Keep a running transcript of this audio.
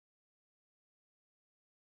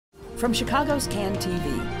From Chicago's CAN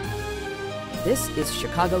TV, this is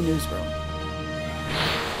Chicago Newsroom.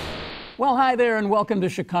 Well, hi there, and welcome to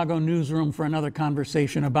Chicago Newsroom for another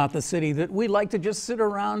conversation about the city that we like to just sit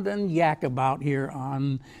around and yak about here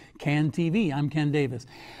on CAN TV. I'm Ken Davis.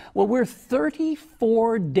 Well, we're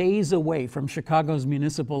 34 days away from Chicago's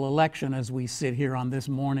municipal election as we sit here on this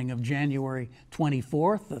morning of January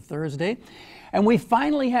 24th, the Thursday. And we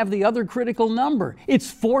finally have the other critical number. It's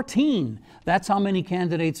 14. That's how many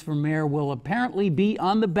candidates for mayor will apparently be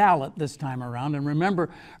on the ballot this time around. And remember,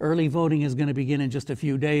 early voting is going to begin in just a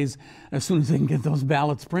few days, as soon as they can get those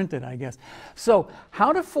ballots printed, I guess. So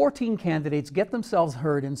how do 14 candidates get themselves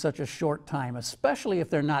heard in such a short time, especially if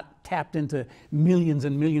they're not tapped into millions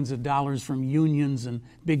and millions of dollars from unions and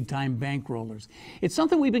big-time bankrollers? It's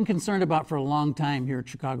something we've been concerned about for a long time here at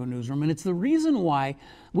Chicago Newsroom, and it's the reason why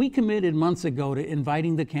we committed months ago to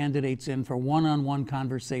inviting the candidates in for one-on-one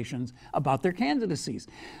conversations about their candidacies.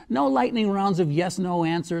 No lightning rounds of yes-no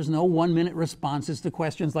answers, no one-minute responses to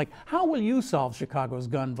questions like, how will you solve Chicago's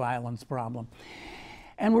gun violence problem?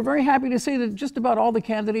 And we're very happy to say that just about all the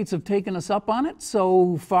candidates have taken us up on it.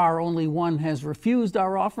 So far, only one has refused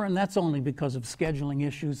our offer, and that's only because of scheduling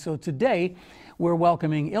issues. So today, we're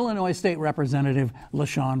welcoming Illinois State Representative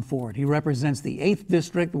Shawn Ford. He represents the 8th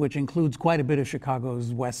District, which includes quite a bit of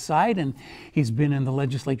Chicago's west side, and he's been in the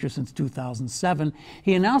legislature since 2007.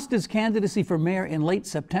 He announced his candidacy for mayor in late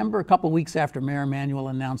September, a couple weeks after Mayor Emanuel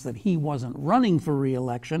announced that he wasn't running for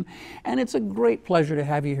re-election. And it's a great pleasure to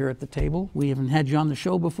have you here at the table. We haven't had you on the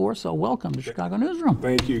show before, so welcome to Chicago Newsroom.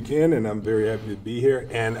 Thank you, Ken, and I'm very happy to be here.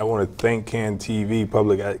 And I want to thank CAN TV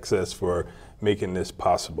Public Access for making this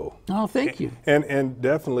possible. Oh, thank you. And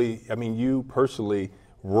definitely, I mean, you personally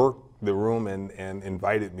worked the room and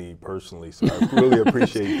invited me personally, so I really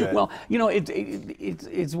appreciate that. Well, you know,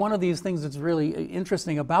 it's one of these things that's really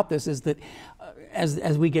interesting about this is that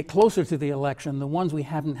as we get closer to the election, the ones we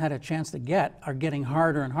haven't had a chance to get are getting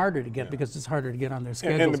harder and harder to get because it's harder to get on their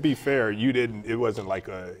schedules. And to be fair, you didn't, it wasn't like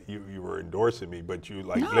you were endorsing me, but you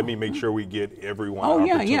like, let me make sure we get everyone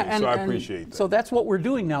opportunity. Yeah. So I appreciate that. So that's what we're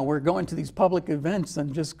doing now. We're going to these public events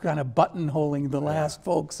and just kind of buttonholing the last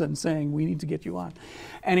folks and saying, we need to get you on.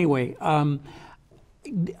 Anyway,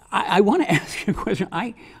 I want to ask you a question.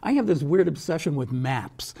 I have this weird obsession with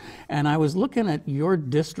maps, and I was looking at your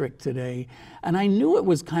district today, and I knew it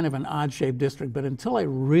was kind of an odd-shaped district, but until I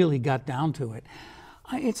really got down to it,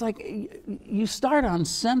 it's like you start on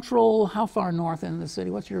Central. How far north in the city?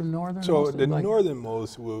 What's your northernmost? So the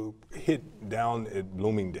northernmost will hit down at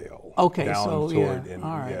Bloomingdale. Okay, down so toward, yeah, and,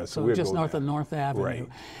 all right. Yeah, so just north of North Avenue. Right.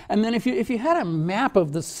 And then if you had a map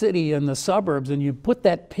of the city and the suburbs, and you put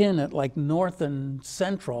that pin at like North and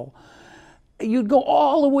Central, you'd go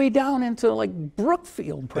all the way down into like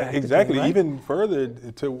Brookfield, practically. Exactly, right? Even further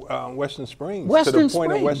to Western Springs, Western to the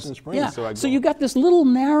point Springs. of Western Springs. Yeah. So you got this little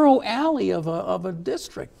narrow alley of a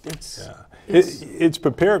district. It's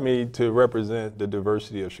prepared me to represent the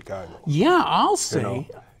diversity of Chicago. Yeah, I'll say. You know?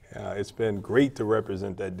 It's been great to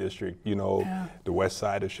represent that district, you know, the west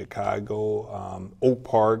side of Chicago, Oak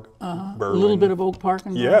Park, Berwyn. A little bit of Oak Park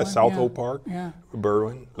and Berwyn. Yeah, South Oak Park, yeah.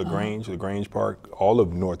 Berwyn, LaGrange Park, all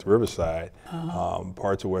of North Riverside,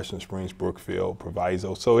 parts of Western Springs, Brookfield,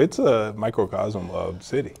 Proviso. So it's a microcosm of the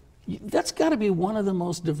city. That's got to be one of the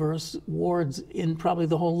most diverse wards in probably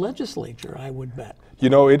the whole legislature, I would bet. You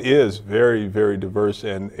know, it is very, very diverse,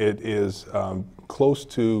 and it is close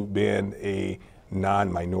to being a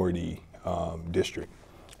non-minority district.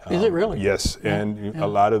 Is it really? Yes, and a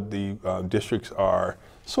lot of the districts are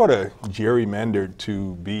sort of gerrymandered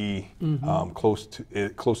to be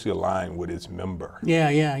closely aligned with its member.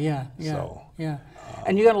 Yeah. So,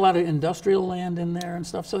 and you got a lot of industrial land in there and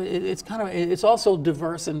stuff. So it's also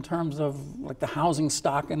diverse in terms of like the housing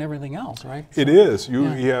stock and everything else, right? So, it is. You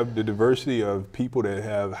have the diversity of people that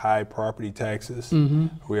have high property taxes.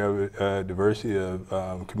 We have a diversity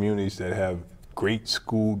of communities that have great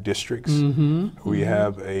school districts. We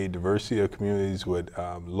have a diversity of communities with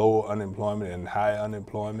low unemployment and high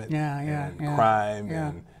unemployment, and crime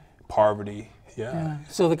and poverty.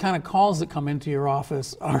 So the kind of calls that come into your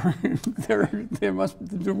office are they must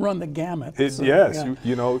run the gamut.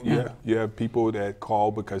 You have people that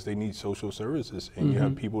call because they need social services, and you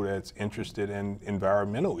have people that's interested in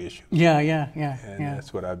environmental issues. And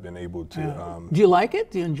that's what I've been able to. Do you like it?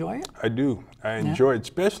 Do you enjoy it? I do. I enjoy it.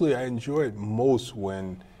 Especially, I enjoy it most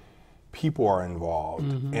when people are involved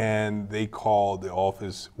and they call the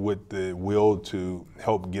office with the will to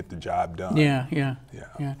help get the job done. Yeah.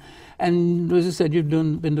 And as I said, you've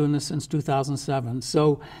been doing this since 2007.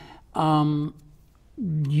 So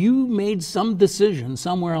you made some decision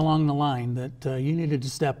somewhere along the line that you needed to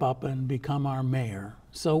step up and become our mayor.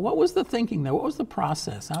 So what was the thinking there? What was the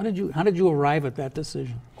process? How did you arrive at that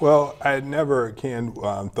decision? Well, I had never, Ken,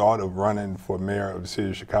 thought of running for mayor of the city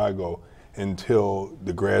of Chicago until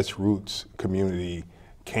the grassroots community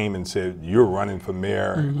came and said, "You're running for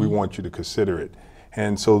mayor, we want you to consider it."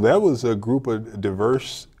 And so that was a group of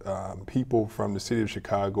diverse people from the city of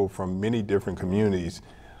Chicago from many different communities,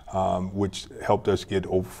 which helped us get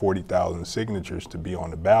over 40,000 signatures to be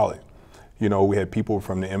on the ballot. You know, we had people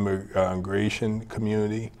from the immigration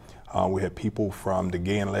community, we had people from the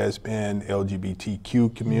gay and lesbian,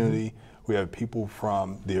 LGBTQ community, we had people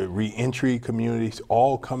from the reentry communities,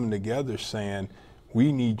 all coming together saying,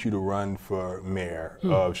 "We need you to run for mayor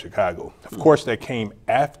of Chicago." Of course, that came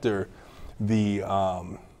after the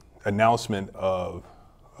announcement of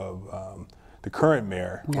the current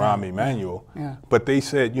mayor, Rahm Emanuel, but they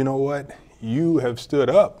said, "You know what? You have stood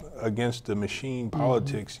up against the machine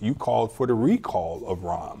politics. You called for the recall of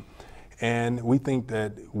Rahm. And we think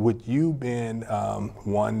that with you being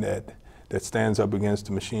one that stands up against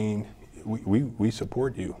the machine, we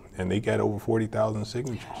support you." And they got over 40,000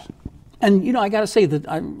 signatures. And, you know, I got to say that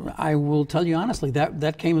I will tell you honestly,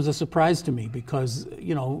 that came as a surprise to me because,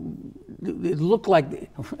 you know, it looked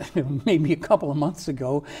like maybe a couple of months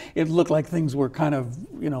ago, it looked like things were kind of,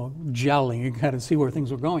 you know, gelling. You kind of see where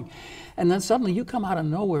things were going. And then suddenly you come out of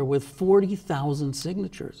nowhere with 40,000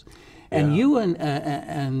 signatures. And you and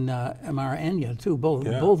Amara Enya, too,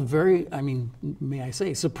 both very, I mean, may I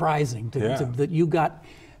say, surprising that you got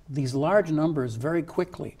these large numbers very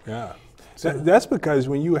quickly. Yeah. So that's because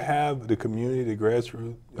when you have the community, the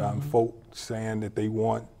grassroots folks saying that they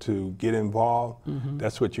want to get involved,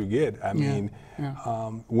 that's what you get. I mean,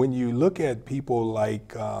 when you look at people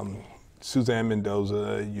like Suzanne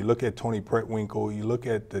Mendoza, you look at Tony Pretwinkle, you look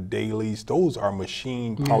at the Dailies, those are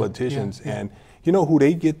machine politicians. And you know who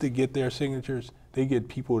they get to get their signatures? They get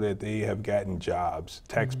people that they have gotten jobs,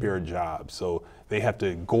 taxpayer jobs. So they have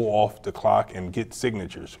to go off the clock and get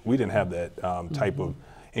signatures. We didn't have that type of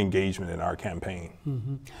engagement in our campaign.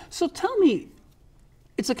 So tell me,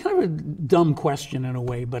 it's a kind of a dumb question in a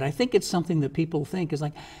way, but I think it's something that people think is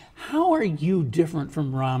like, how are you different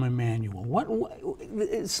from Rahm Emanuel? What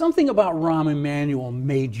something about Rahm Emanuel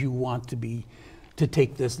made you want to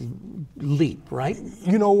take this leap, right?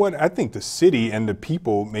 You know what? I think the city and the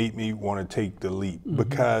people made me want to take the leap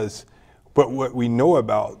because, but what we know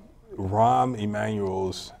about Rahm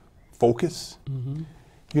Emanuel's focus,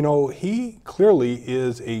 you know, he clearly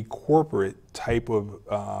is a corporate type of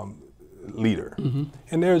leader.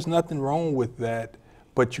 And there's nothing wrong with that,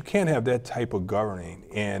 but you can't have that type of governing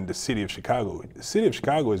in the city of Chicago. The city of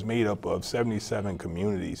Chicago is made up of 77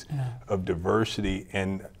 communities of diversity,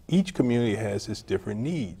 and each community has its different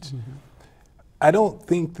needs. I don't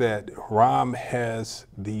think that Rahm has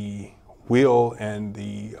the will and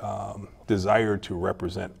the desire to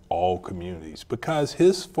represent all communities because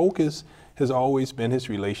his focus has always been his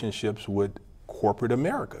relationships with corporate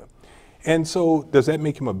America. And so does that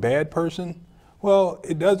make him a bad person? Well,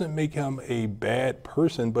 it doesn't make him a bad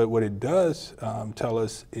person, but what it does tell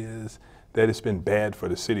us is that it's been bad for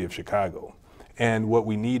the city of Chicago. And what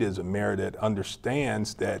we need is a mayor that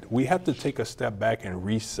understands that we have to take a step back and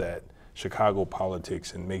reset Chicago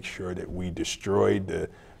politics and make sure that we destroy the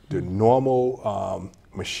normal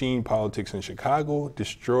machine politics in Chicago,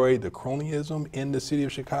 destroy the cronyism in the city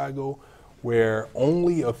of Chicago, where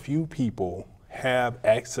only a few people have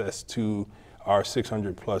access to our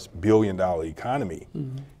 $600+ billion economy.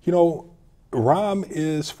 You know, Rahm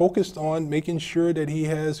is focused on making sure that he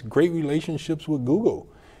has great relationships with Google,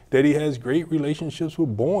 that he has great relationships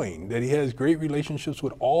with Boeing, that he has great relationships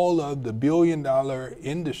with all of the billion-dollar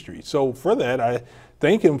industries. So for that, I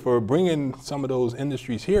thank him for bringing some of those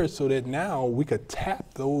industries here so that now we could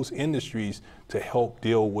tap those industries to help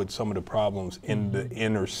deal with some of the problems in the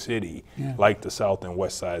inner city, like the south and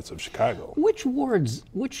west sides of Chicago.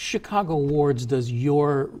 Which Chicago wards does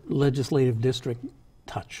your legislative district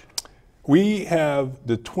touch? We have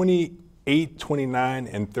the 28, 29,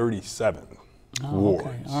 and 37 wards.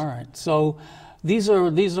 Okay, all right. So these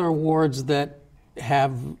are wards that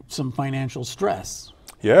have some financial stress.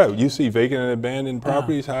 Yeah, you see vacant and abandoned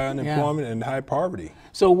properties, high unemployment, and high poverty.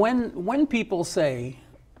 So when people say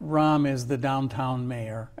Rahm is the downtown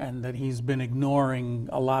mayor and that he's been ignoring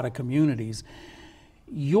a lot of communities,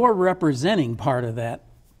 you're representing part of that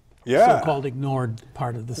so-called ignored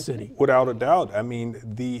part of the city. Without a doubt. I mean,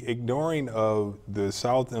 the ignoring of the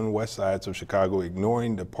south and west sides of Chicago,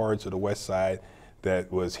 ignoring the parts of the west side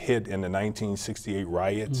that was hit in the 1968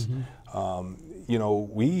 riots, you know,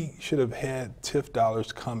 we should have had TIF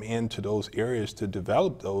dollars come into those areas to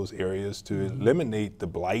develop those areas, to eliminate the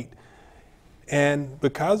blight. And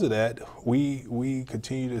because of that, we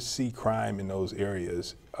continue to see crime in those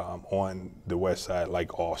areas on the west side,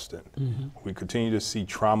 like Austin. We continue to see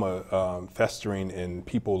trauma festering in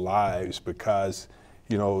people's lives because,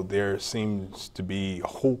 you know, there seems to be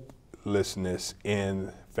hopelessness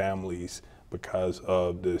in families because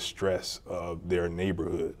of the stress of their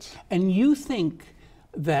neighborhoods. And you think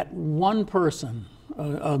that one person,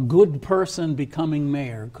 a good person becoming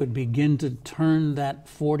mayor, could begin to turn that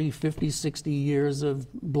 40, 50, 60 years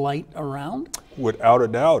of blight around? Without a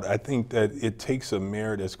doubt. I think that it takes a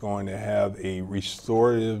mayor that's going to have a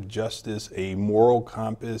restorative justice, a moral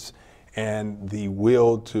compass, and the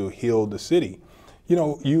will to heal the city. You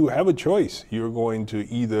know, you have a choice. You're going to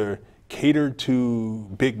either cater to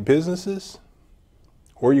big businesses,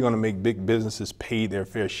 or you're going to make big businesses pay their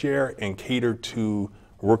fair share and cater to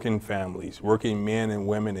working families, working men and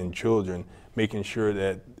women and children, making sure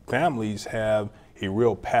that families have a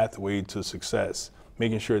real pathway to success,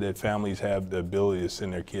 making sure that families have the ability to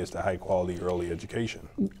send their kids to high quality early education.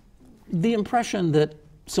 The impression that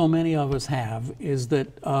so many of us have is that,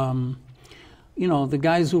 you know, the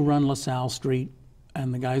guys who run LaSalle Street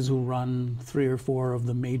and the guys who run 3 or 4 of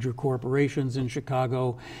the major corporations in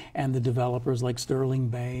Chicago and the developers like Sterling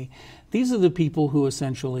Bay, these are the people who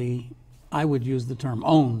essentially, I would use the term,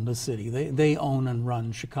 own the city. They own and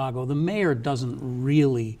run Chicago. The mayor doesn't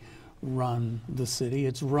really run the city.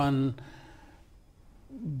 It's run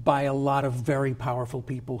by a lot of very powerful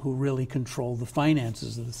people who really control the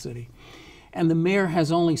finances of the city. And the mayor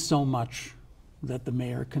has only so much that the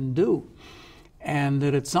mayor can do. And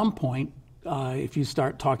that at some point, if you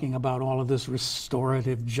start talking about all of this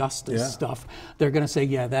restorative justice stuff, they're going to say,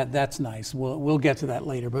 yeah, that's nice. We'll get to that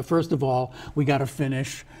later. But first of all, we got to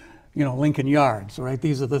finish, you know, Lincoln Yards, right?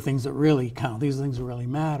 These are the things that really count. These are the things that really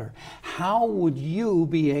matter. How would you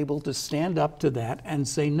be able to stand up to that and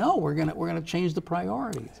say, no, we're gonna change the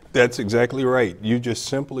priorities? That's exactly right. You just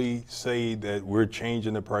simply say that we're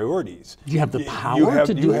changing the priorities. Do you have the power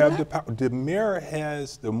to do that? The power. The mayor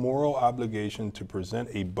has the moral obligation to present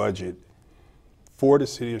a budget for the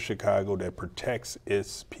city of Chicago that protects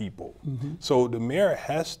its people. So the mayor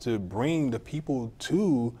has to bring the people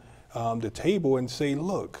to the table and say,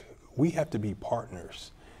 look, we have to be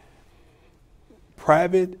partners.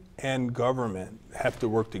 Private and government have to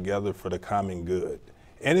work together for the common good.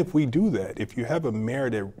 And if we do that, if you have a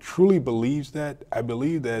mayor that truly believes that, I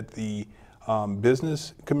believe that the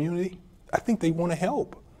business community, I think they want to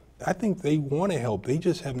help. I think they want to help. They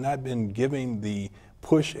just have not been giving the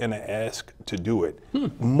push and an ask to do it.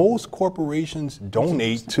 Most corporations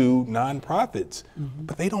donate to nonprofits,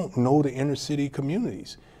 but they don't know the inner city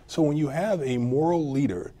communities. So when you have a moral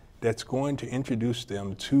leader that's going to introduce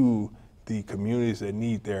them to the communities that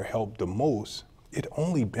need their help the most, it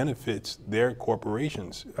only benefits their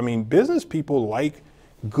corporations. I mean, business people like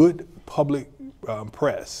good public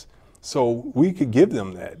press. So we could give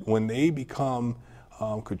them that when they become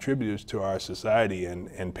contributors to our society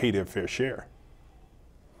and pay their fair share.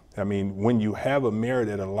 I mean, when you have a mayor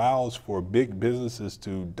that allows for big businesses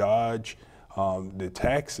to dodge the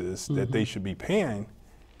taxes that they should be paying,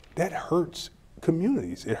 that hurts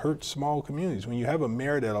communities. It hurts small communities. When you have a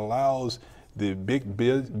mayor that allows the big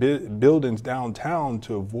buildings downtown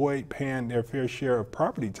to avoid paying their fair share of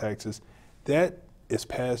property taxes, that is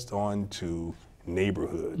passed on to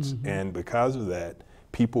neighborhoods. And because of that,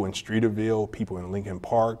 people in Streeterville, people in Lincoln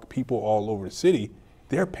Park, people all over the city,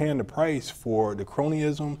 they're paying the price for the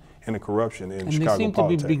cronyism and the corruption in Chicago politics. And they seem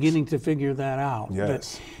politics. to be beginning to figure that out.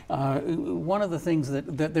 Yes. But, one of the things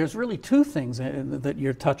that there's really 2 things that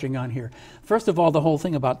you're touching on here. First of all, the whole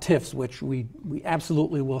thing about TIFs, which we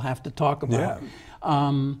absolutely will have to talk about.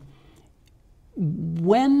 Yeah.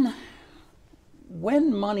 When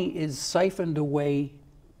money is siphoned away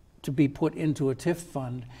to be put into a TIF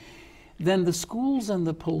fund, then the schools and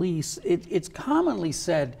the police, it's commonly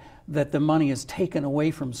said that the money is taken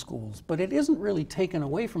away from schools, but it isn't really taken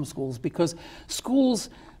away from schools because schools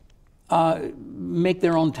make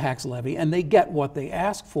their own tax levy and they get what they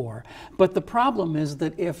ask for. But the problem is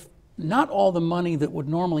that if not all the money that would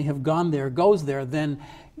normally have gone there goes there, then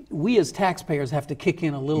we as taxpayers have to kick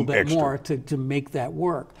in a little bit more to make that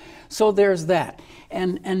work. So there's that.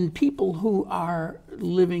 And people who are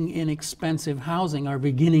living in expensive housing are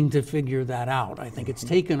beginning to figure that out. I think it's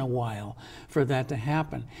taken a while for that to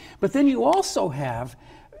happen. But then you also have,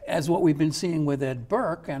 as what we've been seeing with Ed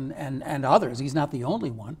Burke and others, he's not the only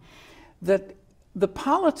one, that the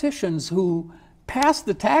politicians who pass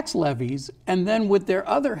the tax levies and then with their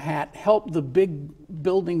other hat help the big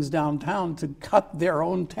buildings downtown to cut their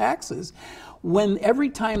own taxes, when every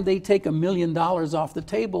time they take $1 million off the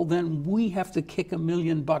table, then we have to kick $1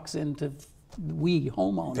 million into we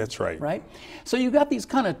homeowners. That's right. Right? So you got these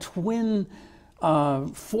kind of twin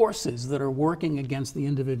forces that are working against the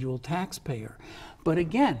individual taxpayer. But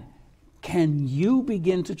again, can you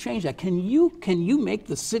begin to change that? Can you make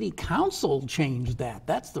the city council change that?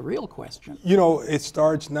 That's the real question. You know, it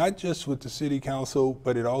starts not just with the city council,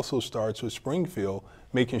 but it also starts with Springfield,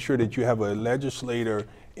 making sure that you have a legislator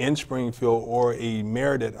in Springfield or a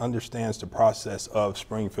mayor that understands the process of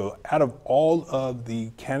Springfield. Out of all of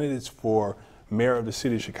the candidates for mayor of the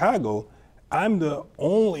city of Chicago, I'm the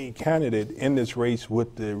only candidate in this race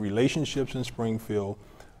with the relationships in Springfield,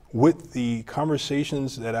 with the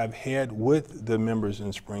conversations that I've had with the members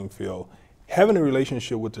in Springfield, having a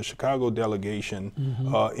relationship with the Chicago delegation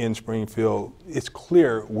in Springfield. It's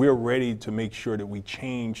clear we're ready to make sure that we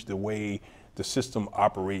change the way the system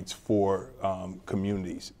operates for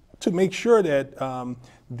communities, to make sure that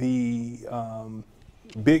the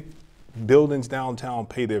big buildings downtown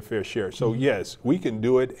pay their fair share. So yes, we can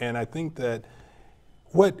do it, and I think that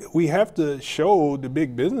what we have to show the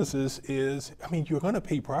big businesses is, I mean, you're going to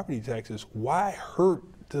pay property taxes. Why hurt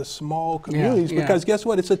the small communities? Because guess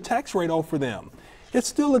what? It's a tax write-off for them. It's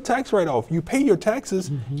still a tax write-off. You pay your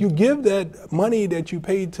taxes. You give that money that you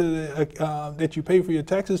paid to that you pay for your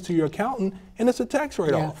taxes to your accountant, and it's a tax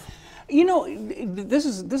write-off. You know, this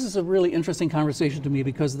is a really interesting conversation to me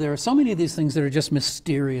because there are so many of these things that are just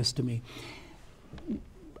mysterious to me.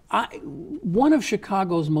 One of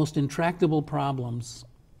Chicago's most intractable problems,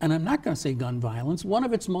 and I'm not going to say gun violence, one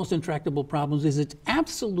of its most intractable problems is its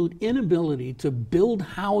absolute inability to build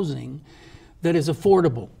housing that is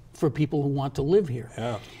affordable for people who want to live here.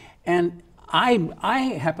 Yeah. And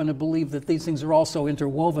I happen to believe that these things are also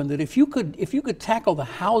interwoven, that if you could tackle the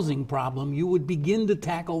housing problem, you would begin to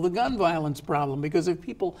tackle the gun violence problem, because if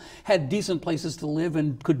people had decent places to live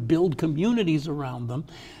and could build communities around them,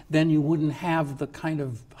 then you wouldn't have the kind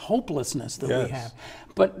of hopelessness that we have.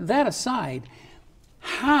 But that aside,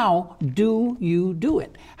 how do you do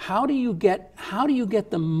it? How do you get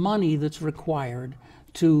the money that's required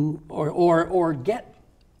to or get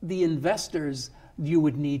the investors you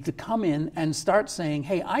would need to come in and start saying,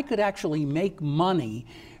 hey, I could actually make money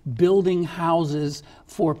building houses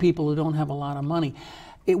for people who don't have a lot of money.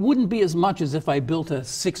 It wouldn't be as much as if I built a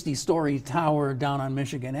 60-story tower down on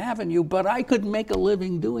Michigan Avenue, but I could make a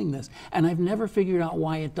living doing this. And I've never figured out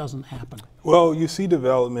why it doesn't happen. Well, you see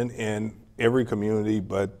development in every community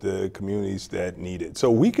but the communities that need it.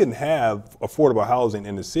 So we can have affordable housing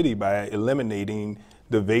in the city by eliminating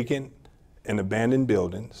the vacant and abandoned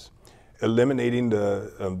buildings, eliminating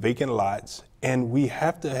the vacant lots, and we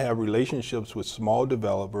have to have relationships with small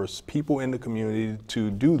developers, people in the community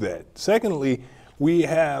to do that. Secondly, we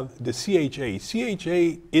have the CHA.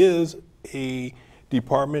 CHA is a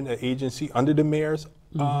department, an agency under the mayor's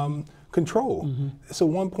control. It's a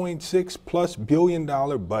 $1.6+ billion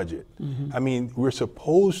budget. I mean, we're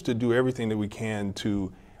supposed to do everything that we can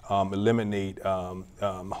to eliminate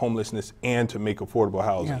homelessness and to make affordable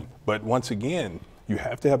housing. But once again, you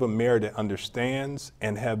have to have a mayor that understands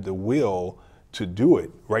and have the will to do it.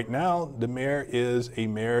 Right now, the mayor is a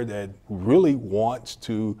mayor that really wants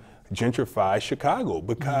to gentrify Chicago,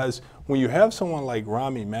 because when you have someone like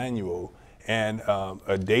Rahm Emanuel and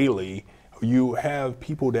a Daley, you have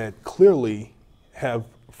people that clearly have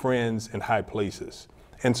friends in high places.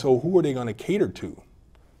 And so who are they going to cater to?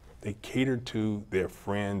 They cater to their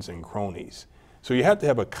friends and cronies. So you have to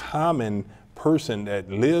have a common person that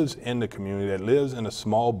lives in the community, that lives in a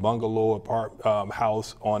small bungalow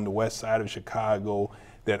house on the west side of Chicago,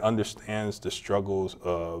 that understands the struggles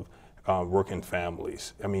of working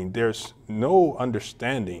families. I mean, there's no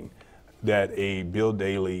understanding that a Bill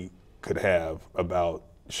Daley could have about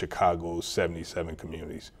Chicago's 77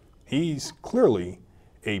 communities. He's clearly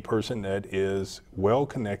a person that is well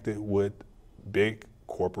connected with big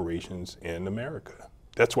corporations in America.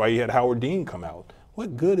 That's why he had Howard Dean come out.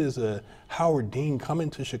 What good is a Howard Dean coming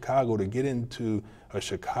to Chicago to get into a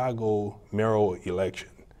Chicago mayoral election?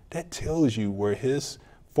 That tells you where his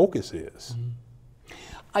focus is.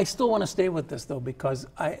 I still want to stay with this though, because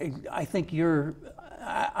I think you're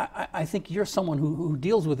someone who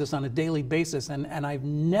deals with this on a daily basis, and I've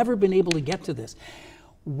never been able to get to this.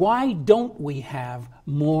 Why don't we have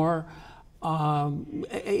more?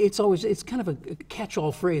 It's kind of a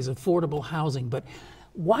catch-all phrase, affordable housing, but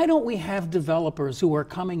why don't we have developers who are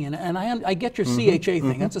coming in, and I get your CHA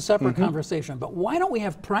thing, that's a separate conversation, but why don't we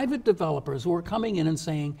have private developers who are coming in and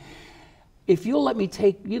saying, if you'll let me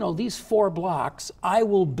take, you know, these 4 blocks, I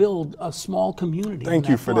will build a small community. Thank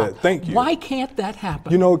you for that. Thank you. Why can't that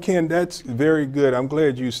happen? You know, Ken, that's very good. I'm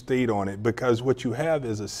glad you stayed on it, because what you have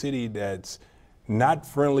is a city that's not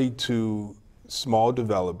friendly to small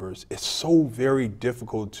developers. It's so very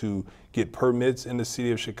difficult to get permits in the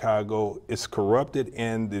city of Chicago. It's corrupted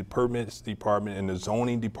in the permits department and the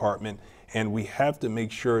zoning department, and we have to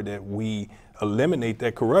make sure that we eliminate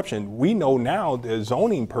that corruption. We know now the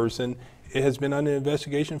zoning person, it has been under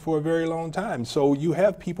investigation for a very long time. So you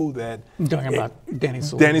have people that— I'm talking about Danny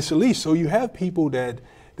Solis. Danny Solis. So you have people that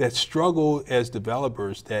struggle as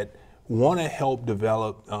developers that want to help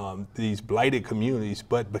develop these blighted communities,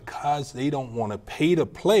 but because they don't want to pay to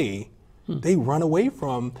play, they run away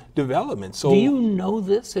from development. So do you know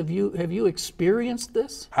this? Have you experienced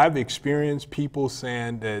this? I've experienced people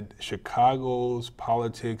saying that Chicago's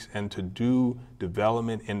politics and to do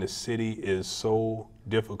development in the city is so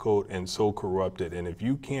difficult and so corrupted, and if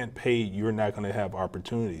you can't pay, you're not going to have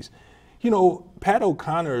opportunities. You know, Pat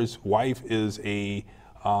O'Connor's wife is a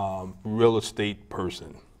real estate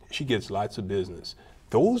person. She gets lots of business.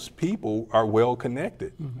 Those people are well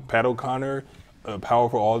connected. Pat O'Connor, a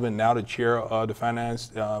powerful alderman, now the chair of the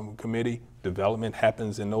finance committee. Development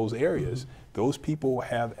happens in those areas. Those people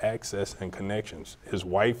have access and connections. His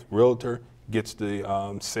wife, realtor, gets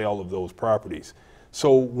the sale of those properties.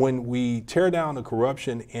 So when we tear down the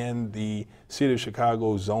corruption in the City of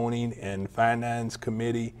Chicago zoning and finance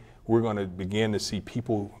committee, we're going to begin to see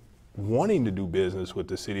people wanting to do business with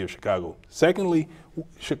the City of Chicago. Secondly,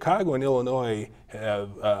 Chicago and Illinois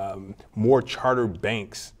have more charter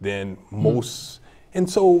banks than most. And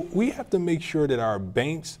so we have to make sure that our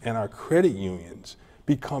banks and our credit unions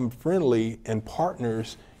become friendly and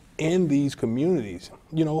partners in these communities.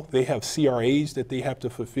 You know, they have CRAs that they have to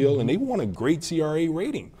fulfill, and they want a great CRA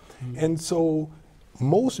rating. And so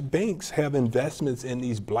most banks have investments in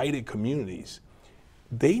these blighted communities.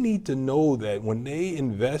 They need to know that when they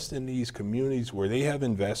invest in these communities where they have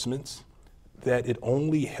investments, that it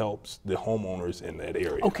only helps the homeowners in that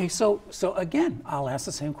area. Okay, so again, I'll ask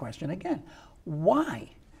the same question again. Why?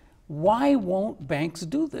 Why won't banks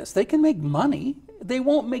do this? They can make money. They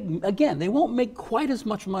won't make, again, they won't make quite as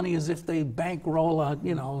much money as if they bankroll a,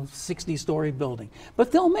 you know, 60-story building.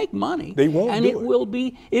 But they'll make money. They won't and do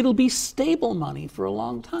it. It'll be stable money for a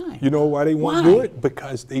long time. You know why they won't do it?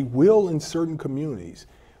 Because they will in certain communities.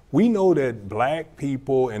 We know that black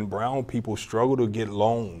people and brown people struggle to get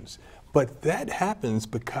loans, but that happens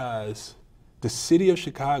because the City of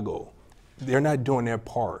Chicago, they're not doing their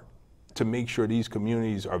part to make sure these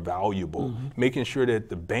communities are valuable, making sure that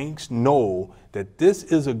the banks know that this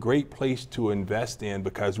is a great place to invest in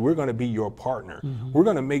because we're going to be your partner. We're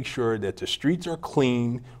going to make sure that the streets are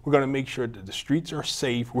clean. We're going to make sure that the streets are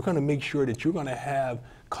safe. We're going to make sure that you're going to have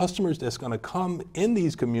customers that's going to come in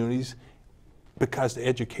these communities because the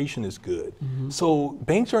education is good. So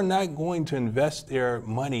banks are not going to invest their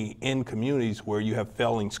money in communities where you have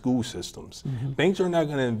failing school systems. Banks are not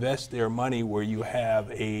going to invest their money where you have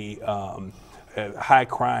a high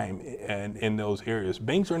crime in those areas.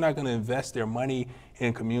 Banks are not going to invest their money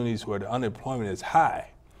in communities where the unemployment is high.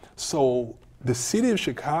 So the City of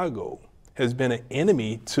Chicago has been an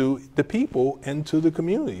enemy to the people and to the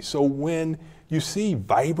community. So when you see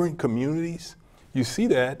vibrant communities, you see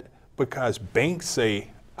that because banks say,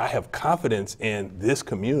 I have confidence in this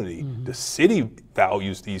community. The city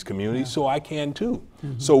values these communities, so I can too.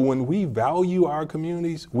 So when we value our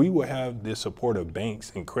communities, we will have the support of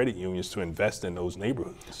banks and credit unions to invest in those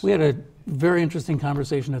neighborhoods. We had a very interesting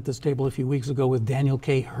conversation at this table a few weeks ago with Daniel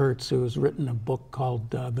K. Hertz, who has written a book called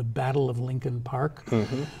The Battle of Lincoln Park,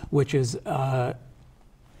 which is,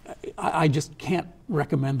 I just can't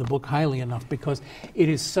recommend the book highly enough because it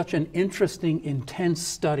is such an interesting, intense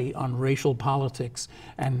study on racial politics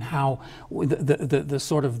and how the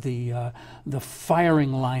sort of the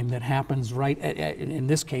firing line that happens right in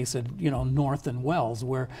this case at North and Wells,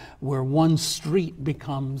 where one street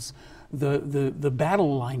becomes the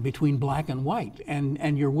battle line between black and white,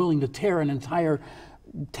 and you're willing to tear an entire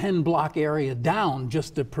 10-block area down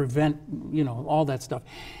just to prevent all that stuff.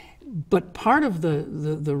 But part of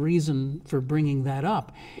the reason for bringing that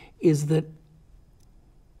up is that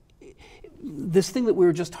this thing that we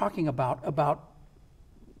were just talking about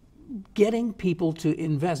getting people to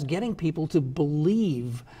invest, getting people to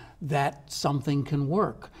believe that something can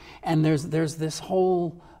work. And there's this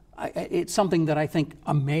whole, it's something that I think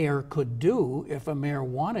a mayor could do if a mayor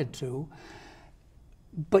wanted to,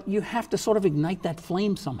 but you have to sort of ignite that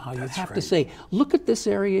flame somehow. You have to say, look at this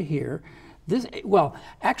area here. Well,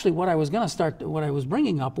 actually, what I was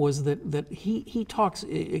bringing up was that he talks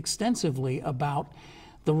extensively about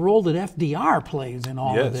the role that FDR plays in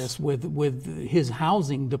all of Yes. this with his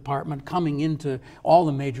housing department coming into all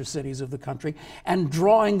the major cities of the country and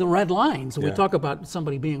drawing the red lines. We talk about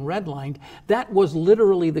somebody being redlined. That was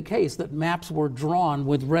literally the case, that maps were drawn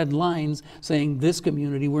with red lines saying this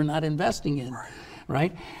community we're not investing in.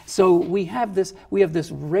 Right? So we have this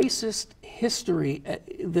racist history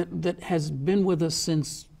that has been with us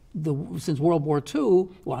since World War II.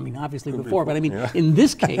 Well, I mean, obviously before, but I mean, in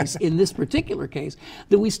this case, in this particular case,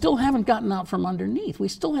 that we still haven't gotten out from underneath. We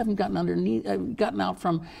still haven't gotten out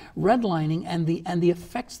from redlining and the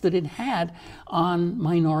effects that it had on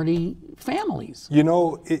minority families. You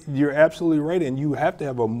know, you're absolutely right, and you have to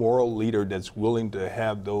have a moral leader that's willing to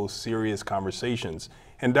have those serious conversations.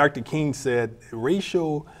 And Dr. King said,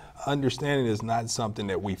 racial understanding is not something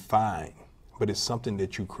that we find, but it's something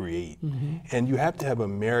that you create. And you have to have a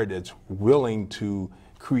mayor that's willing to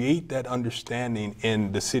create that understanding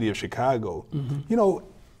in the city of Chicago. You know,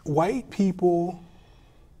 white people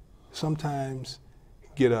sometimes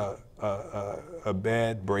get a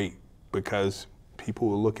bad break because people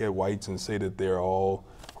will look at whites and say that they're all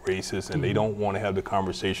racist and they don't want to have the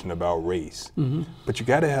conversation about race. But you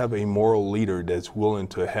got to have a moral leader that's willing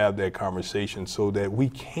to have that conversation so that we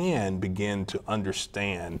can begin to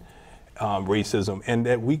understand racism and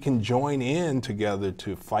that we can join in together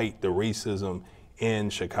to fight the racism in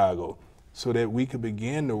Chicago so that we could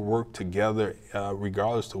begin to work together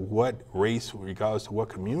regardless to what race, regardless to what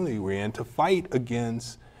community we're in, to fight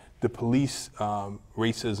against the police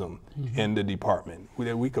racism in the department,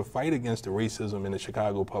 that we could fight against the racism in the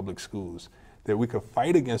Chicago public schools, that we could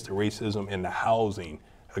fight against the racism in the housing,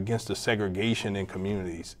 against the segregation in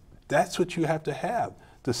communities. That's what you have to have.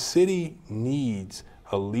 The city needs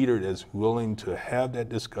a leader that's willing to have that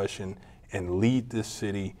discussion and lead this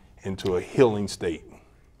city into a healing state.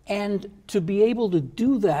 And to be able to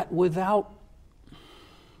do that without,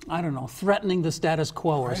 I don't know, threatening the status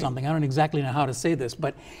quo or something. I don't exactly know how to say this,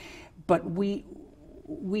 but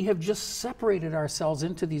we have just separated ourselves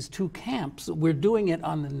into these two camps. We're doing it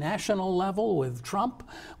on the national level with Trump.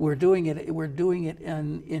 We're doing it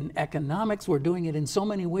in economics. We're doing it in so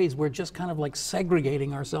many ways. We're just kind of like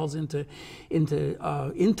segregating ourselves into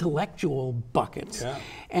intellectual buckets.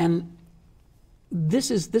 And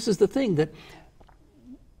this is the thing, that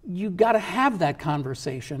you got to have that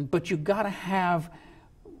conversation, but you got to have,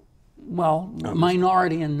 well,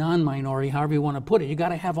 minority and non-minority, however you want to put it. You got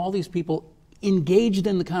to have all these people engaged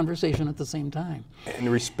in the conversation at the same time.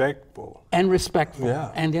 And respectful. And respectful,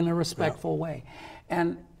 and in a respectful way.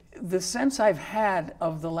 And the sense I've had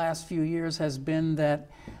of the last few years has been that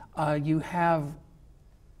you have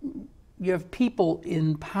people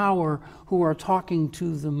in power who are talking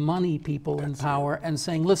to the money people in power and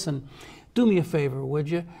saying, listen, do me a favor, would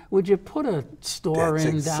you? Would you put a store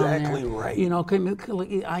in down there? Exactly right. You know,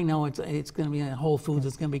 I know it's going to be in Whole Foods.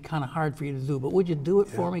 It's going to be kind of hard for you to do, but would you do it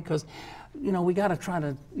for me? Because, you know, we got to try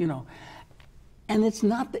to, you know. And it's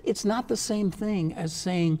not the same thing as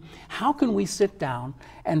saying, how can we sit down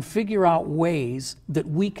and figure out ways that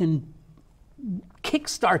we can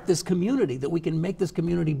kickstart this community, that we can make this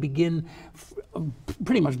community begin,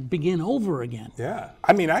 pretty much begin over again. Yeah,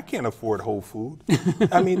 I mean, I can't afford Whole Food.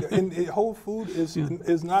 I mean, Whole Food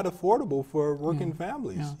is not affordable for working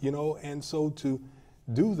families, you know, and so to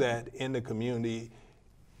do that in the community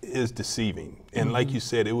is deceiving. And like you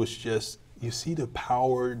said, it was just, you see the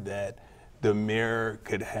power that the mayor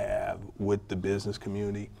could have with the business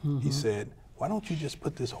community. He said, why don't you just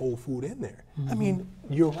put this Whole Food in there? I mean,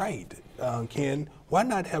 you're right, Ken. Why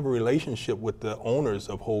not have a relationship with the owners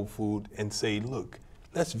of Whole Food and say, look,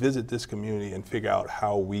 let's visit this community and figure out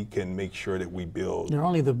how we can make sure that we build. They're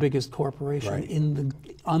only the biggest corporation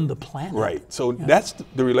on the planet. Right, so that's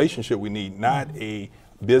the relationship we need, not a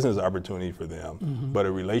business opportunity for them, but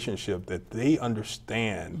a relationship that they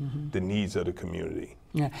understand the needs of the community.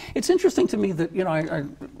 Yeah, it's interesting to me that, you know, I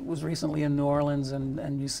was recently in New Orleans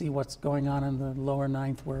and you see what's going on in the lower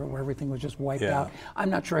ninth where everything was just wiped out. I'm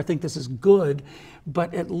not sure I think this is good,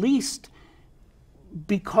 but at least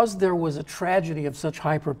because there was a tragedy of such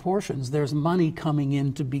high proportions, there's money coming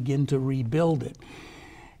in to begin to rebuild it.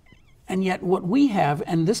 And yet what we have,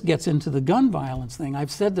 and this gets into the gun violence thing,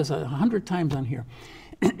 I've said this 100 times on here,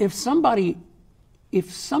 if somebody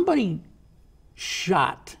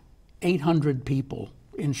shot 800 people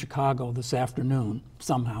in Chicago this afternoon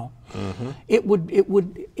somehow, it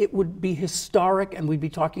would be historic, and we'd be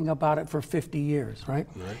talking about it for 50 years, right?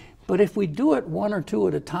 But if we do it one or two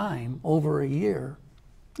at a time over a year,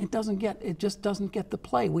 it just doesn't get the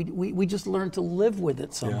play. We just learn to live with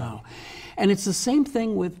it somehow. And it's the same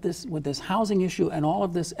thing with this housing issue and all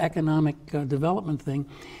of this economic development thing,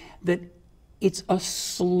 that it's a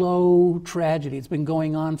slow tragedy. It's been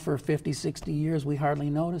going on for 50, 60 years. We hardly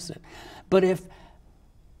notice it. But if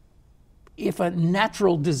a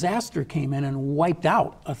natural disaster came in and wiped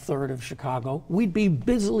out a third of Chicago, we'd be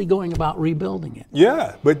busily going about rebuilding it.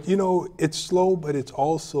 Yeah, but you know, it's slow, but it's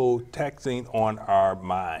also taxing on our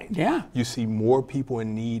mind. Yeah. You see more people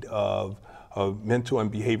in need of mental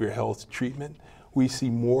and behavioral health treatment. We see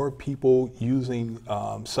more people using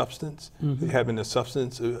substance, having a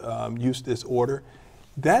substance use disorder.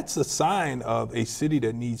 That's a sign of a city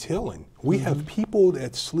that needs healing. We have people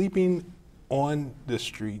that's sleeping on the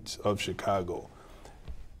streets of Chicago.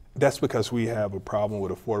 That's because we have a problem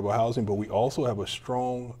with affordable housing, but we also have a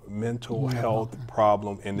strong mental health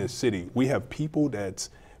problem in this city. We have people that's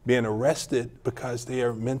being arrested because they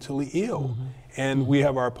are mentally ill. And we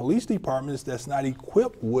have our police departments that's not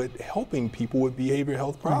equipped with helping people with behavioral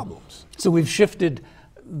health problems. So we've shifted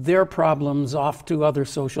their problems off to other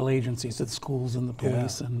social agencies, the schools and the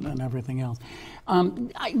police and everything else.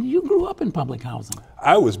 You grew up in public housing.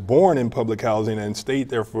 I was born in public housing and stayed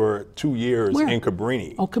there for 2 years. Where? In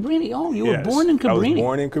Cabrini. Oh, Cabrini. Oh, you Yes, were born in Cabrini. I was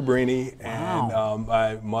born in Cabrini, Wow. and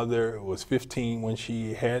my mother was 15 when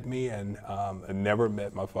she had me, and I never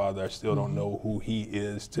met my father. I still don't know who he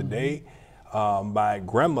is today. My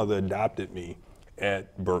grandmother adopted me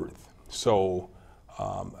at birth. So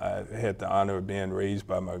I had the honor of being raised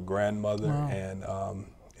by my grandmother,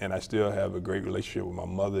 and I still have a great relationship with my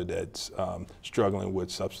mother that's struggling with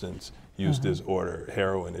substance use disorder,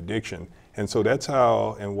 heroin addiction. And so that's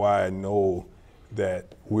how and why I know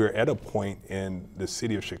that we're at a point in the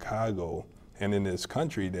city of Chicago and in this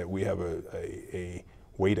country that we have a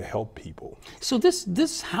way to help people. So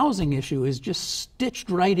this housing issue is just stitched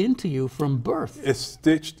right into you from birth. It's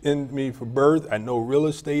stitched in me from birth. I know real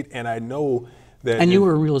estate, and I know that. And you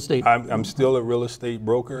were a real estate. I'm still a real estate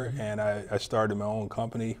broker, and I started my own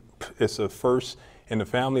company. It's a first in the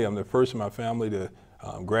family. I'm the first in my family to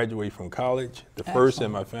graduate from college, the first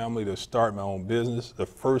in my family to start my own business, the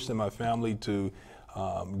first in my family to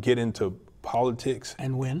get into politics.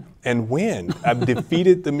 And win. And win. I've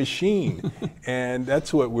defeated the machine. And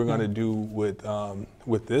that's what we're going to do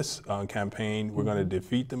with this campaign. We're going to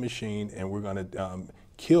defeat the machine, and we're going to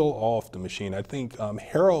kill off the machine. I think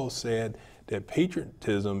Harold said that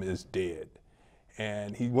patriotism is dead.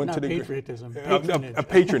 And he went Not to the patriotism, patronage.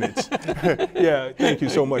 Patronage. Yeah, thank you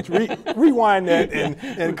so much. Rewind that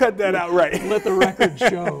and cut that out right. Let the record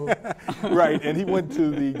show. Right, and he went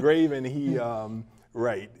to the grave, and he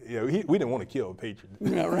right, you know, we didn't want to kill a patron.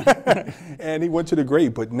 Yeah, right. And he went to the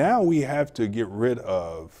grave, but now we have to get rid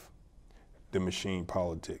of the machine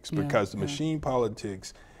politics, because the machine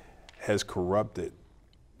politics has corrupted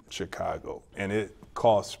Chicago, and it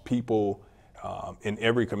costs people in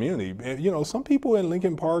every community. You know, some people in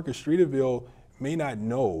Lincoln Park or Streeterville may not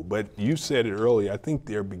know, but you said it earlier. I think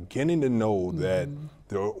they're beginning to know that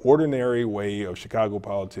the ordinary way of Chicago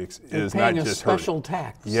politics is not just paying a special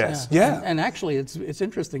tax. Yes, yeah. And actually, it's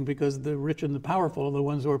interesting because the rich and the powerful are the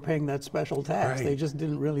ones who are paying that special tax. Right. They just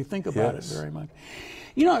didn't really think about it very much.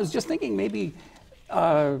 You know, I was just thinking maybe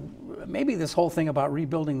this whole thing about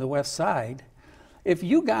rebuilding the West Side, if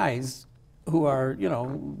you guys who are, you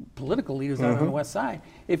know, political leaders out on the West Side,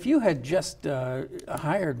 if you had just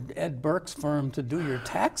hired Ed Burke's firm to do your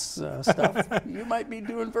tax stuff, you might be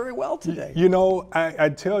doing very well today. You know, I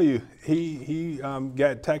tell you, he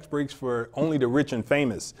got tax breaks for only the rich and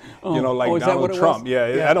famous, you know, like Donald Trump.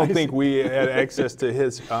 Yeah, I don't think we had access to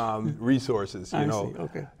his resources, you know. I see.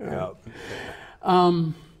 Okay.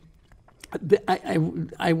 I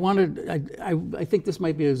think this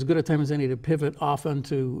might be as good a time as any to pivot off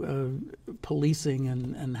onto policing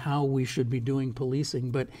and how we should be doing policing.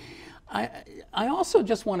 But I also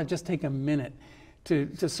just want to take a minute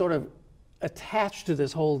to sort of attach to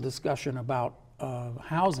this whole discussion about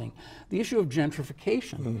housing, the issue of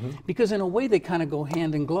gentrification, because in a way they kind of go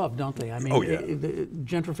hand in glove, don't they? I mean,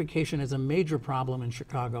 gentrification is a major problem in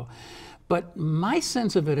Chicago. But my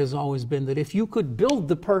sense of it has always been that if you could build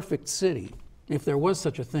the perfect city, if there was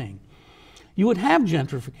such a thing, you would have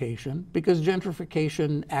gentrification, because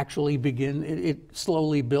gentrification actually it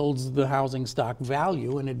slowly builds the housing stock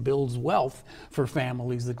value, and it builds wealth for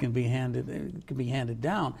families that can be handed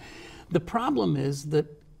down. The problem is that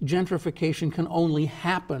gentrification can only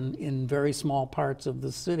happen in very small parts of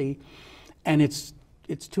the city, and it's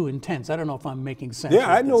too intense. I don't know if I'm making sense.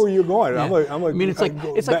 Yeah, I know where you're going. Yeah. I mean, it's like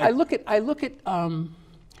I look at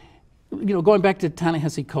you know, going back to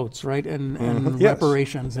Ta-Nehisi Coates, right, and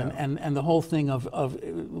reparations, and the whole thing of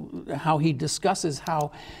how he discusses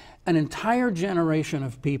how an entire generation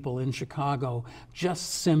of people in Chicago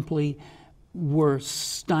just simply were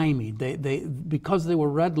stymied. Because they were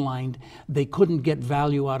redlined, they couldn't get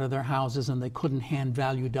value out of their houses and they couldn't hand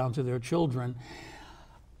value down to their children.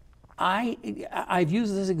 I've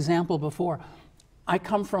used this example before. I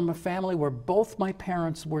come from a family where both my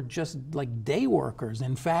parents were just like day workers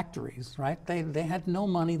in factories, right? They had no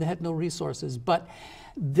money, they had no resources, but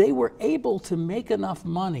they were able to make enough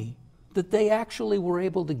money that they actually were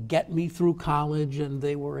able to get me through college, and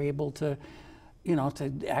they were able to, you know,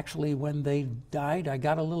 to actually, when they died, I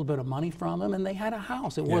got a little bit of money from them, and they had a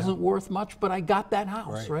house. It wasn't worth much, but I got that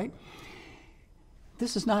house, right?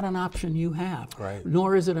 This is not an option you have,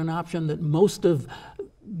 nor is it an option that most of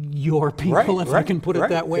your people, if I can put it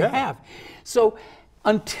that way, have. So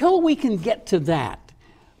until we can get to that,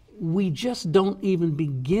 we just don't even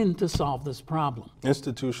begin to solve this problem.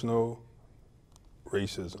 Institutional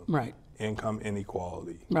racism, income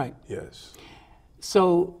inequality, yes.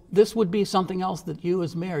 So this would be something else that you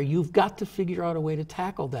as mayor, you've got to figure out a way to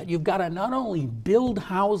tackle that. You've got to not only build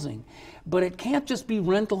housing, but it can't just be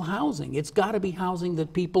rental housing. It's got to be housing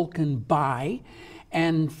that people can buy,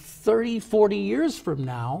 and 30, 40 years from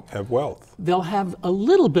now, have wealth. They'll have a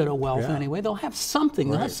little bit of wealth anyway. They'll have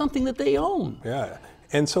something. They'll have something that they own. Yeah,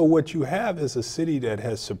 and so what you have is a city that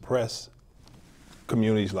has suppressed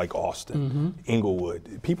communities like Austin,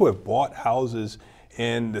 Inglewood. People have bought houses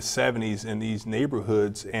in the 70s in these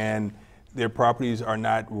neighborhoods, and their properties are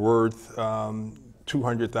not worth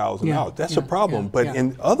 $200,000. That's a problem. But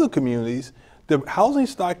in other communities, the housing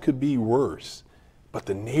stock could be worse, but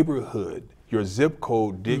the neighborhood, your zip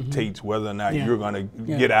code dictates whether or not you're going to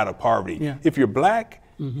get out of poverty. If you're black,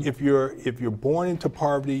 if you're born into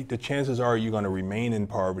poverty, the chances are you're going to remain in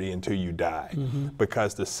poverty until you die,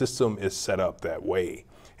 because the system is set up that way.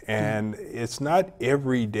 And it's not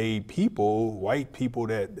everyday people, white people,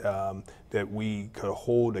 that we could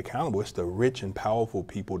hold accountable. It's the rich and powerful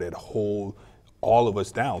people that hold all of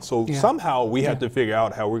us down. So somehow we have to figure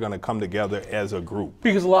out how we're going to come together as a group.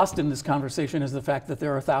 Because lost in this conversation is the fact that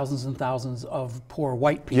there are thousands and thousands of poor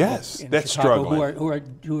white people in that's Chicago struggling.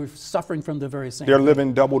 who are suffering from the very same They're thing.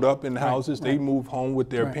 living doubled up in houses. They move home with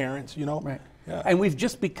their parents, you know. And we've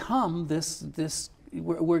just become this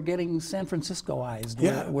we're getting San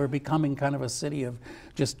Franciscoized. We're becoming kind of a city of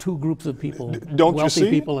just two groups of people, wealthy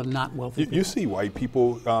people and not wealthy people. You see white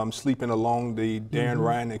people sleeping along the Dan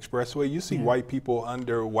Ryan Expressway. You see white people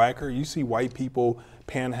under Wacker. You see white people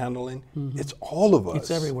panhandling. It's all of us.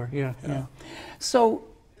 It's everywhere, So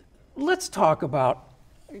let's talk about,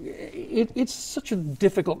 it's such a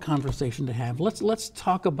difficult conversation to have. Let's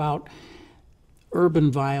talk about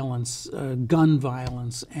urban violence, gun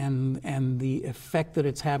violence, and the effect that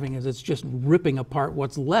it's having as it's just ripping apart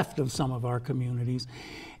what's left of some of our communities,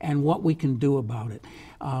 and what we can do about it.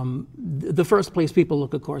 The first place people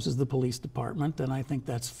look, of course, is the police department, and I think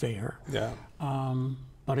that's fair.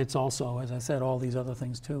 But it's also, as I said, all these other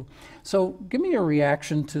things too. So give me a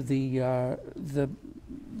reaction to the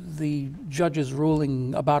judge's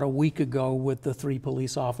ruling about a week ago with the 3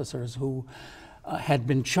 police officers who had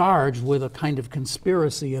been charged with a kind of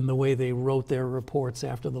conspiracy in the way they wrote their reports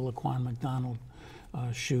after the Laquan McDonald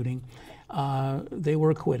shooting. They were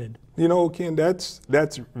acquitted. You know, Ken, that's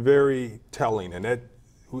very telling, and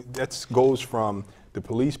that goes from the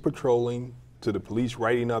police patrolling to the police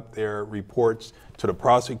writing up their reports to the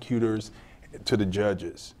prosecutors to the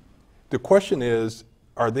judges. The question is,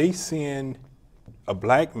 are they seeing a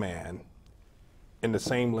black man in the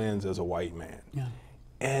same lens as a white man?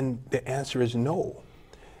 And the answer is no.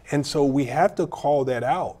 And so we have to call that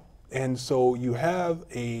out. And so you have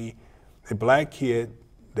a black kid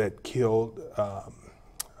that killed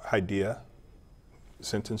Hadiya,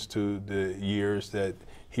 sentenced to the years that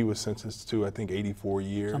he was sentenced to, I think 84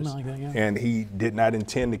 years. Something like that, And he did not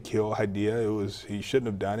intend to kill Hadiya. He shouldn't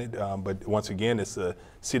have done it. But once again, it's the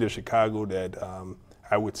city of Chicago that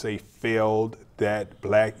I would say failed that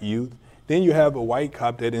black youth. Then you have a white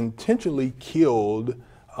cop that intentionally killed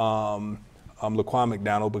Laquan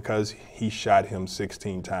McDonald because he shot him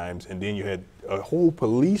 16 times, and then you had a whole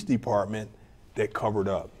police department that covered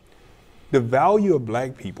up. The value of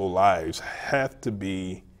black people's lives have to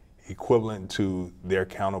be equivalent to their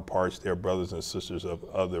counterparts, their brothers and sisters of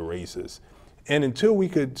other races. And until we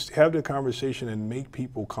could have the conversation and make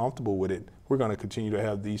people comfortable with it, we're going to continue to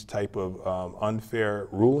have these type of unfair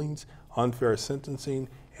rulings, unfair sentencing,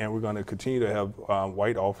 and we're going to continue to have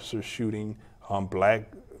white officers shooting black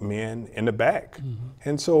men in the back.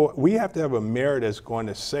 And so we have to have a mayor that's going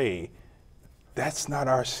to say, that's not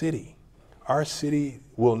our city. Our city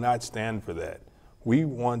will not stand for that. We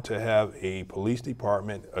want to have a police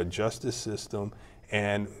department, a justice system,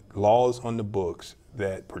 and laws on the books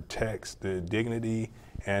that protects the dignity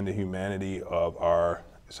and the humanity of our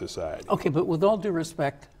society. Okay, but with all due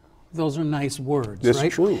respect, those are nice words, That's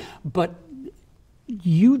right? true. But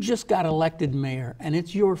you just got elected mayor, and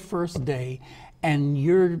it's your first day, and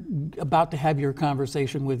you're about to have your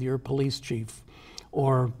conversation with your police chief,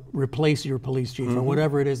 or replace your police chief, or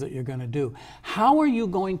whatever it is that you're going to do. How are you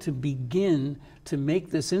going to begin to make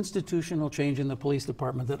this institutional change in the police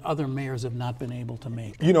department that other mayors have not been able to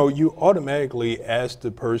make? You know, you automatically ask the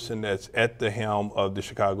person that's at the helm of the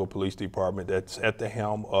Chicago Police Department, that's at the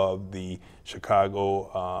helm of the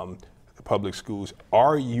Chicago public schools,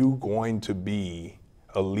 are you going to be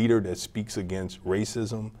a leader that speaks against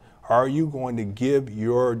racism? Are you going to give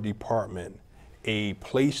your department a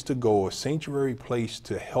place to go, a sanctuary place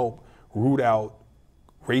to help root out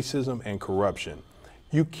racism and corruption?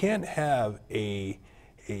 You can't have a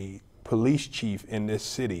police chief in this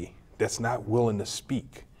city that's not willing to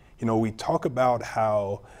speak. You know, we talk about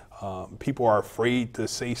how people are afraid to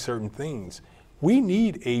say certain things. We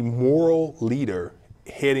need a moral leader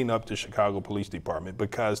heading up the Chicago Police Department,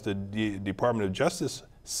 because the Department of Justice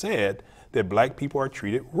said that black people are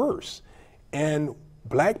treated worse. And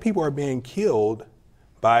black people are being killed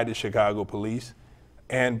by the Chicago police,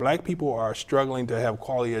 and black people are struggling to have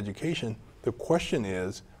quality education. The question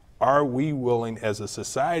is, are we willing as a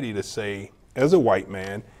society to say, as a white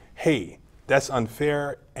man, hey, that's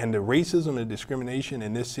unfair, and the racism and discrimination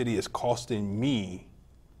in this city is costing me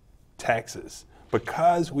taxes.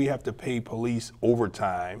 Because we have to pay police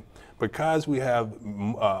overtime, because we have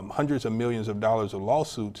hundreds of millions of dollars of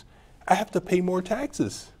lawsuits, I have to pay more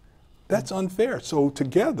taxes. That's unfair. So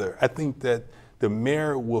together, I think that the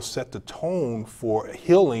mayor will set the tone for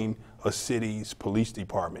healing a city's police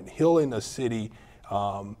department, healing a city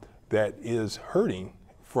that is hurting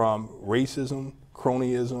from racism,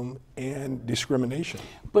 cronyism, and discrimination.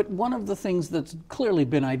 But one of the things that's clearly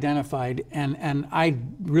been identified, and I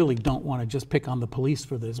really don't want to just pick on the police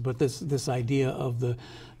for this, but this idea of the,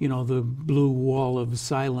 you know, the blue wall of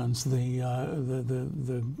silence,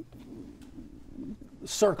 the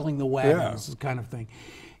circling the wagons kind of thing.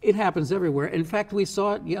 It happens everywhere. In fact, we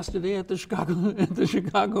saw it yesterday at the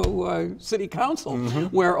Chicago City Council,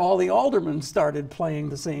 where all the aldermen started playing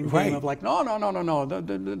the same game of like, no,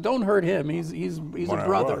 don't hurt him. He's a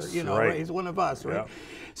brother, you know, right? He's one of us, right? Yeah.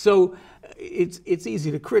 So it's easy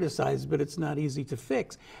to criticize, but it's not easy to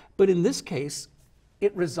fix. But in this case,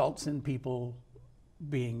 it results in people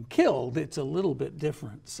being killed. It's a little bit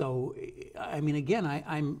different. So, I mean, again,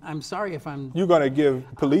 I'm sorry if I'm... You're going to give,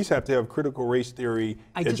 police have to have critical race theory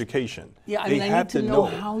education. Yeah, I mean, I need to know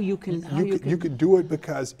how you can... You could do it,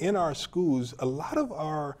 because in our schools, a lot of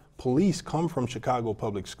our police come from Chicago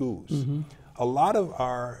public schools. A lot of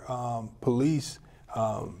our police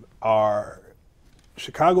are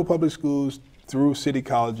Chicago public schools through city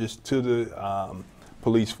colleges to the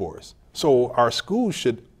police force. So our schools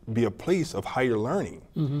should be a place of higher learning.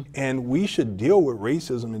 And we should deal with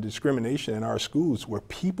racism and discrimination in our schools, where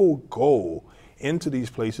people go into these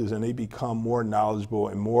places and they become more knowledgeable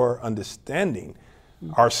and more understanding.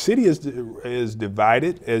 Our city is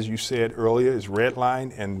divided, as you said earlier, is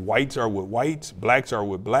redlined, and whites are with whites, blacks are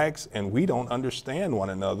with blacks, and we don't understand one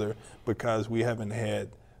another because we haven't had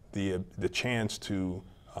the chance to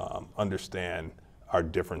understand our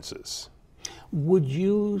differences. Would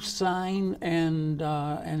you sign and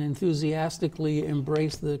enthusiastically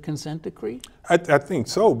embrace the consent decree? I think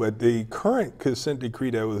so, but the current consent decree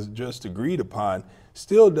that was just agreed upon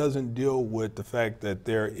still doesn't deal with the fact that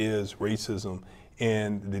there is racism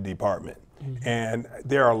in the department. And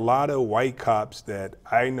there are a lot of white cops that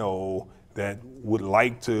I know that would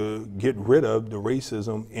like to get rid of the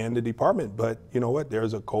racism in the department, but you know what?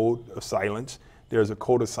 There's a code of silence. There's a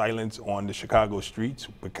code of silence on the Chicago streets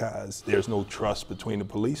because there's no trust between the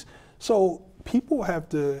police. So people have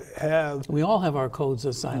to have... We all have our codes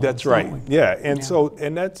of silence. That's right, don't we? yeah. And so,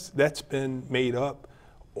 and that's been made up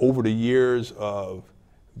over the years of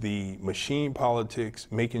the machine politics,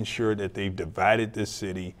 making sure that they've divided this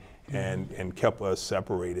city and kept us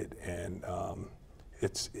separated. And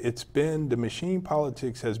it's been, the machine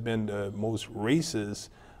politics has been the most racist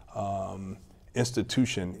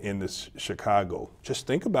institution in this Chicago. Just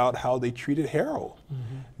think about how they treated Harold.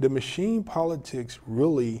 The machine politics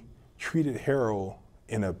really treated Harold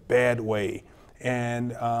in a bad way.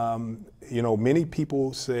 And you know, many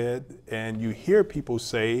people said, and you hear people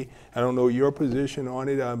say, I don't know your position on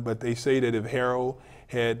it, but they say that if Harold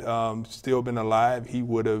had still been alive, he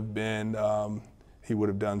would have been, he would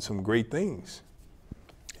have done some great things.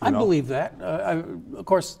 I believe that. Of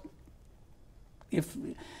course, if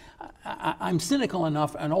I'm cynical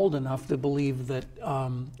enough and old enough to believe that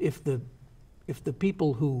if the if the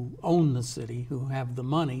people who own the city, who have the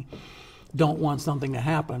money, don't want something to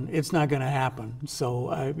happen, it's not going to happen. So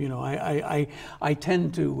I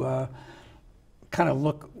tend to kind of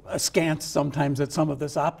look askance sometimes at some of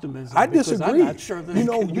this optimism. I disagree. I'm not sure that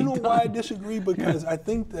you know why I disagree? Because I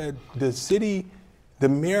think that the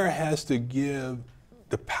mayor has to give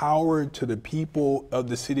the power to the people of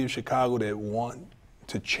the city of Chicago that want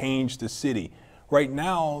to change the city. Right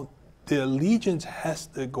now, the allegiance has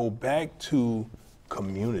to go back to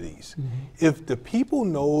communities. If the people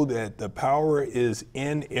know that the power is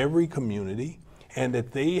in every community and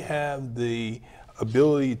that they have the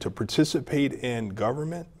ability to participate in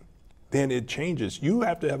government, then it changes. You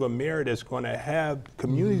have to have a mayor that's going to have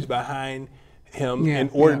communities behind him in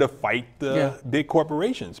order to fight the big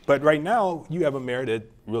corporations. But right now, you have a mayor that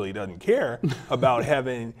really doesn't care about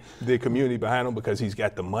having the community behind him because he's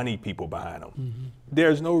got the money people behind him.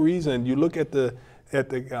 There's no reason. You look at my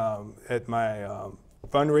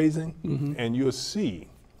fundraising, and you'll see.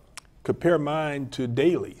 Compare mine to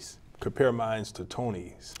Daley's. Compare mine to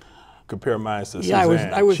Tony's. Compare mine to Suzanne, I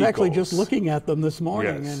was Chico's. actually just looking at them this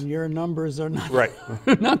morning, and your numbers are not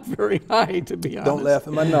not very high, to be honest. Don't laugh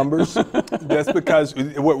at my numbers. That's because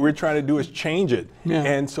what we're trying to do is change it.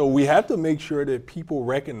 And so we have to make sure that people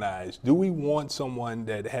recognize, do we want someone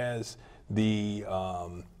that has the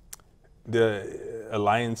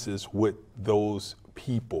alliances with those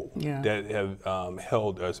people that have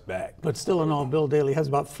held us back? But still in all, Bill Daley has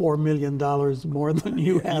about $4 million more than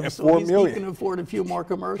you have, so he can afford a few more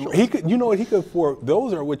commercials. He could, you know what, he could afford,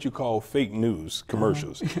 those are what you call fake news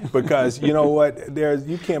commercials. Because you know what,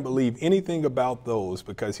 you can't believe anything about those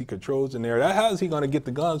because he controls the narrative. How is he going to get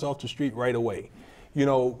the guns off the street right away? You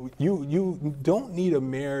know, you don't need a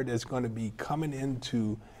mayor that's going to be coming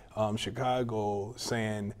into Chicago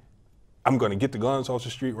saying, I'm going to get the guns off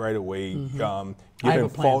the street right away. I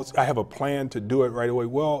have a plan to do it right away.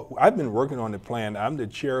 Well, I've been working on the plan. I'm the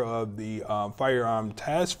chair of the firearm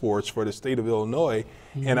task force for the state of Illinois,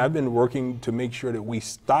 and I've been working to make sure that we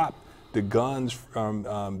stop the guns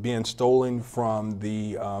from being stolen from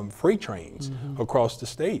the freight trains across the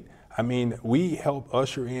state. I mean, we help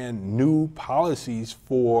usher in new policies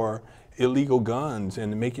for illegal guns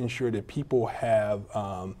and making sure that people have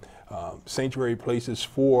sanctuary places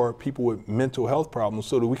for people with mental health problems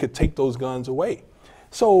so that we could take those guns away.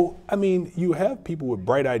 So, I mean, you have people with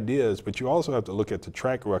bright ideas, but you also have to look at the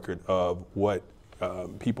track record of what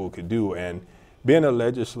people could do. And being a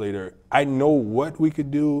legislator, I know what we could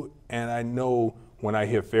do, and I know when I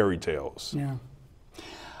hear fairy tales. Yeah.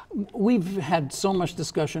 We've had so much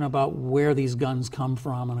discussion about where these guns come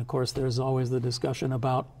from, and of course there's always the discussion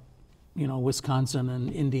about Wisconsin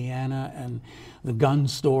and Indiana and the gun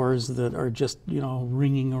stores that are just,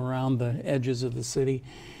 ringing around the edges of the city.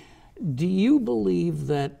 Do you believe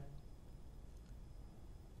that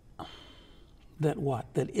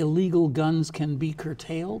illegal guns can be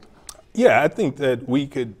curtailed? Yeah, I think that we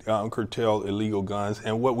could curtail illegal guns,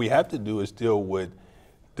 and what we have to do is deal with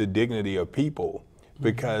the dignity of people,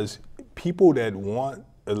 because people that want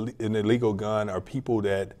an illegal gun are people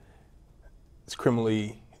that is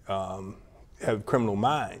criminally have criminal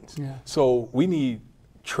minds. So we need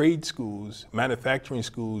trade schools, manufacturing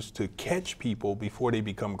schools to catch people before they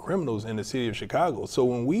become criminals in the city of Chicago. So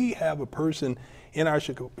when we have a person in our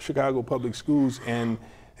Chicago public schools and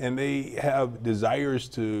they have desires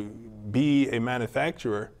to be a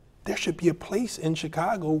manufacturer, there should be a place in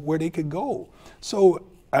Chicago where they could go. So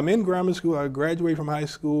I'm in grammar school, I graduate from high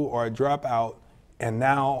school, or I drop out, and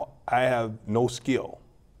now I have no skill.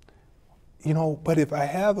 But if I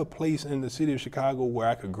have a place in the city of Chicago where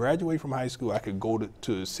I could graduate from high school, I could go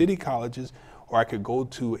to city colleges, or I could go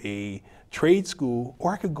to a trade school,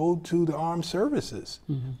 or I could go to the armed services.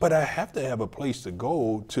 But I have to have a place to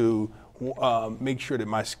go to make sure that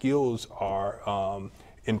my skills are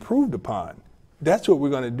improved upon. That's what we're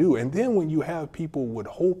going to do. And then when you have people with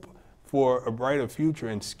hope for a brighter future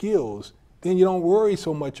and skills, then you don't worry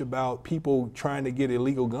so much about people trying to get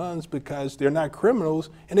illegal guns because they're not criminals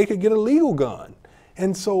and they could get a legal gun.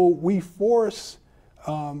 And so we force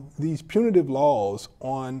these punitive laws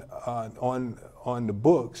on the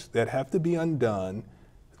books that have to be undone,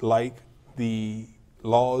 like the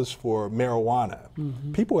laws for marijuana.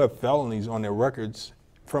 People have felonies on their records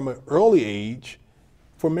from an early age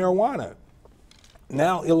for marijuana.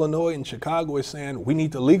 Now Illinois and Chicago is saying we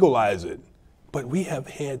need to legalize it. But we have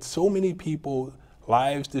had so many people,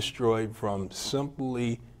 lives destroyed from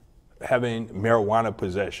simply having marijuana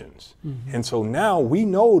possessions. And so now we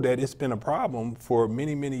know that it's been a problem for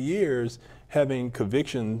many, many years having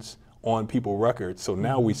convictions on people's records. So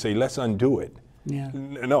now we say, let's undo it.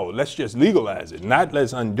 No, let's just legalize it, not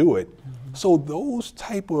let's undo it. So those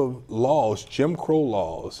type of laws, Jim Crow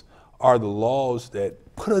laws, are the laws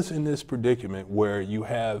that put us in this predicament where you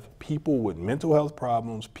have people with mental health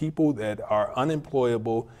problems, people that are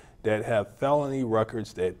unemployable, that have felony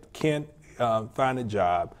records, that can't find a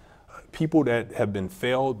job, people that have been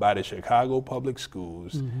failed by the Chicago public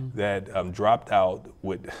schools, that dropped out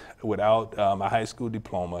without a high school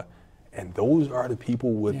diploma, and those are the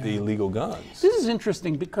people with the illegal guns. This is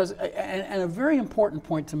interesting because, and a very important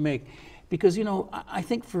point to make, because, you know, I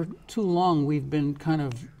think for too long we've been kind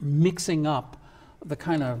of mixing up the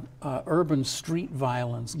kind of urban street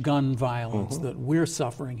violence, gun violence that we're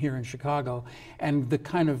suffering here in Chicago, and the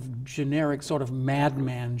kind of generic sort of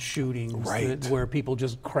madman shootings where people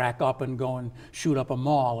just crack up and go and shoot up a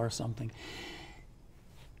mall or something.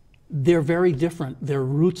 They're very different. Their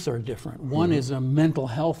roots are different. One is a mental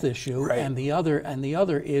health issue, and the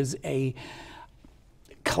other is a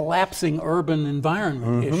collapsing urban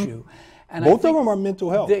environment issue. And both of them are mental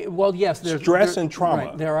health. Well, yes, there's stress and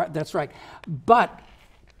trauma. Right, that's right. But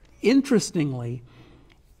interestingly,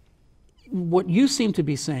 what you seem to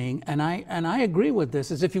be saying, and I agree with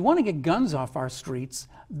this, is if you want to get guns off our streets,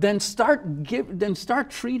 then start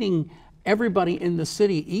treating everybody in the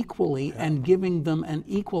city equally and giving them an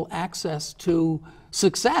equal access to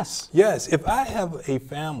success. Yes, if I have a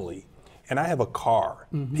family and I have a car,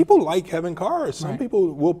 people like having cars. Some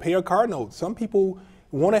people will pay a car note. Some people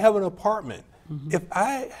want to have an apartment. If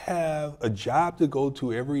I have a job to go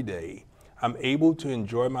to every day, I'm able to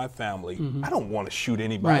enjoy my family. I don't want to shoot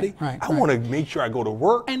anybody. I want to make sure I go to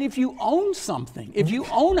work. And if you own something, if you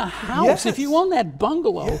own a house, if you own that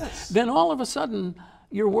bungalow, then all of a sudden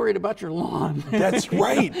you're worried about your lawn. That's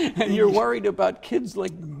right. And you're worried about kids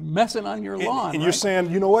like messing on your lawn. And you're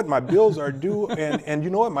saying, you know what, my bills are due, and you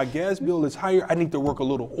know what, my gas bill is higher. I need to work a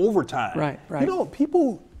little overtime. Right. You know,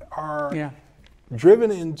 people are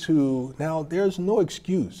driven into, now there's no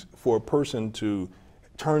excuse for a person to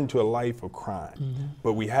turn to a life of crime.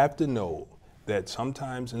 But we have to know that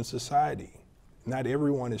sometimes in society, not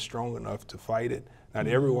everyone is strong enough to fight it. Not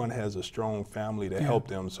everyone has a strong family to help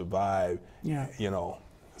them survive, you know.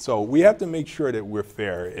 So we have to make sure that we're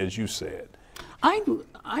fair, as you said.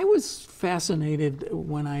 I was fascinated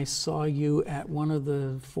when I saw you at one of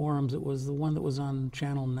the forums. It was the one that was on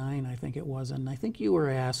Channel 9, I think it was. And I think you were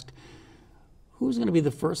asked, who's going to be the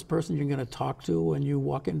first person you're going to talk to when you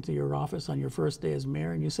walk into your office on your first day as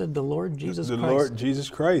mayor? And you said, the Lord Jesus Christ. The Lord Jesus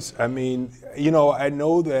Christ. I mean, you know, I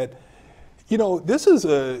know that, you know, this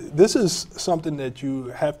is something that you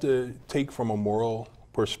have to take from a moral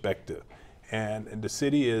perspective. And the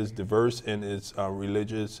city is diverse in its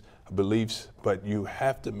religious beliefs, but you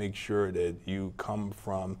have to make sure that you come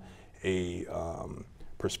from a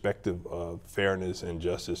perspective of fairness and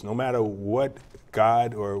justice. No matter what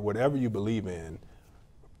God or whatever you believe in,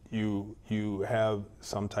 you have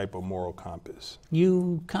some type of moral compass.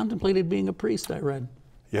 You contemplated being a priest, I read.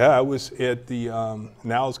 Yeah, I was at the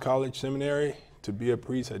Niles College Seminary to be a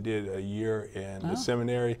priest. I did a year in the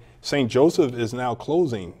seminary. St. Joseph is now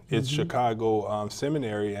closing its Chicago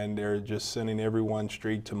seminary, and they're just sending everyone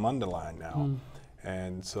straight to Mundelein now.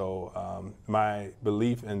 And so my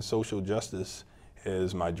belief in social justice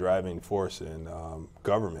is my driving force in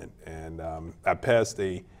government. And I passed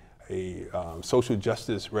a social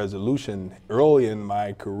justice resolution early in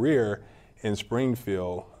my career in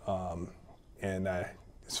Springfield. And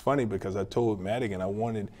it's funny because I told Madigan I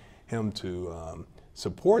wanted him to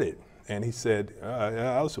support it. And he said,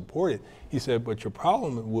 I'll support it. He said, but your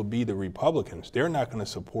problem will be the Republicans. They're not going to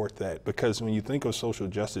support that, because when you think of social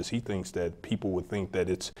justice, he thinks that people would think that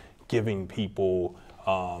it's giving people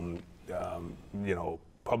you know,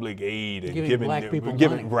 public aid and giving black people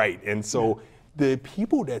money. Right. And so the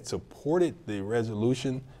people that supported the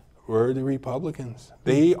resolution were the Republicans.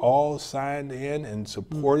 They all signed in and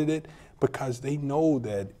supported it because they know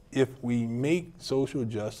that if we make social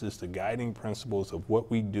justice the guiding principles of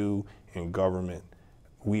what we do in government,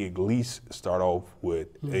 we at least start off with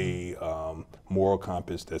a moral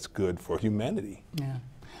compass that's good for humanity. Yeah.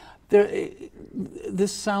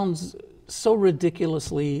 This sounds so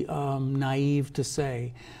ridiculously naive to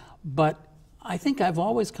say, but I think I've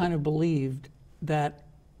always kind of believed that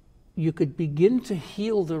you could begin to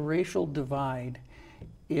heal the racial divide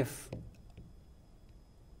if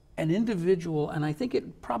an individual, and I think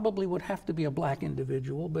it probably would have to be a black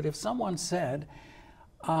individual, but if someone said,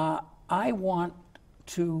 I want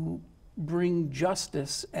to bring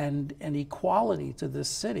justice and equality to this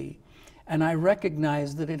city, and I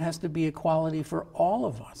recognize that it has to be equality for all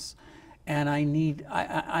of us, and I need,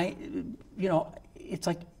 you know, it's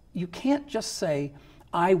like you can't just say,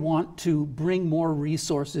 I want to bring more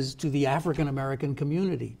resources to the African American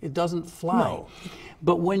community. It doesn't fly. No.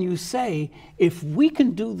 But when you say, if we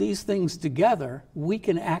can do these things together, we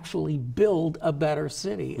can actually build a better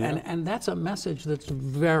city. Yeah. And that's a message that's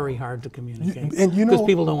very hard to communicate. And you know, because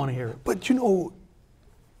people don't want to hear it. But you know,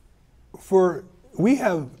 we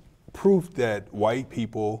have proof that white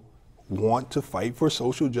people want to fight for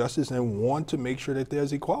social justice and want to make sure that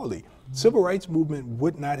there's equality. Civil rights movement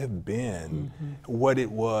would not have been what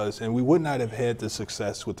it was, and we would not have had the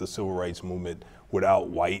success with the civil rights movement without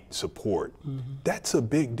white support. That's a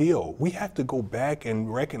big deal. We have to go back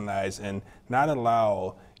and recognize and not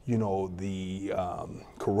allow, you know, the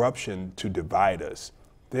corruption to divide us.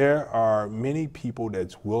 There are many people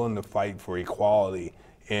that's willing to fight for equality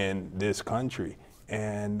in this country,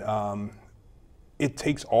 and it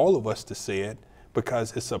takes all of us to say it,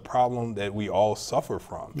 because it's a problem that we all suffer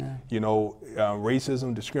from. Yeah. You know,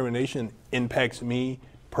 racism, discrimination impacts me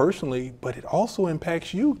personally, but it also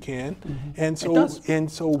impacts you, Ken. And so, It does.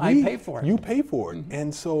 and so I pay for it. You pay for it,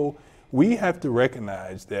 and so we have to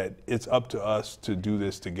recognize that it's up to us to do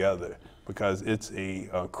this together, because it's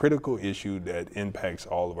a critical issue that impacts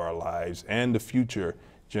all of our lives and the future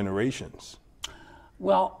generations.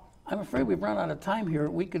 Well, I'm afraid we've run out of time here.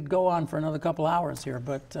 We could go on for another couple hours here,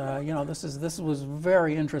 but you know, this was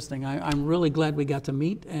very interesting. I'm really glad we got to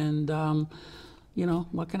meet, and you know,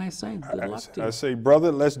 what can I say? Good luck to you. I say,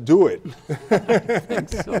 brother, let's do it.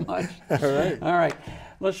 Thanks so much. All right.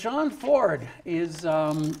 Well, Shawn Ford is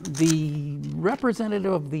the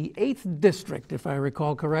representative of the 8th District, if I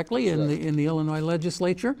recall correctly, in the Illinois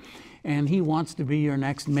legislature, and he wants to be your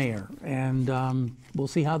next mayor. And we'll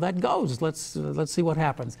see how that goes. Let's see what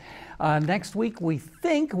happens. Next week, we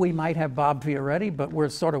think we might have Bob Fioretti, but we're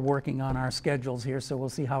sort of working on our schedules here, so we'll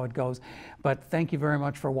see how it goes. But thank you very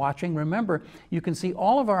much for watching. Remember, you can see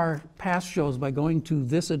all of our past shows by going to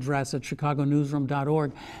this address at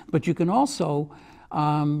chicagonewsroom.org, but you can also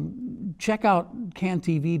check out CAN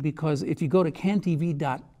TV, because if you go to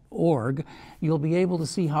cantv.org, you'll be able to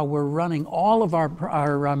see how we're running all of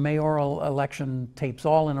our mayoral election tapes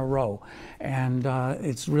all in a row. And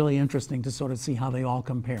it's really interesting to sort of see how they all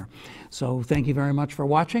compare. So thank you very much for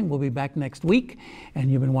watching. We'll be back next week. And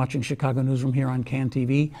you've been watching Chicago Newsroom here on CAN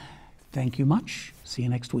TV. Thank you much. See you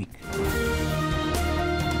next week.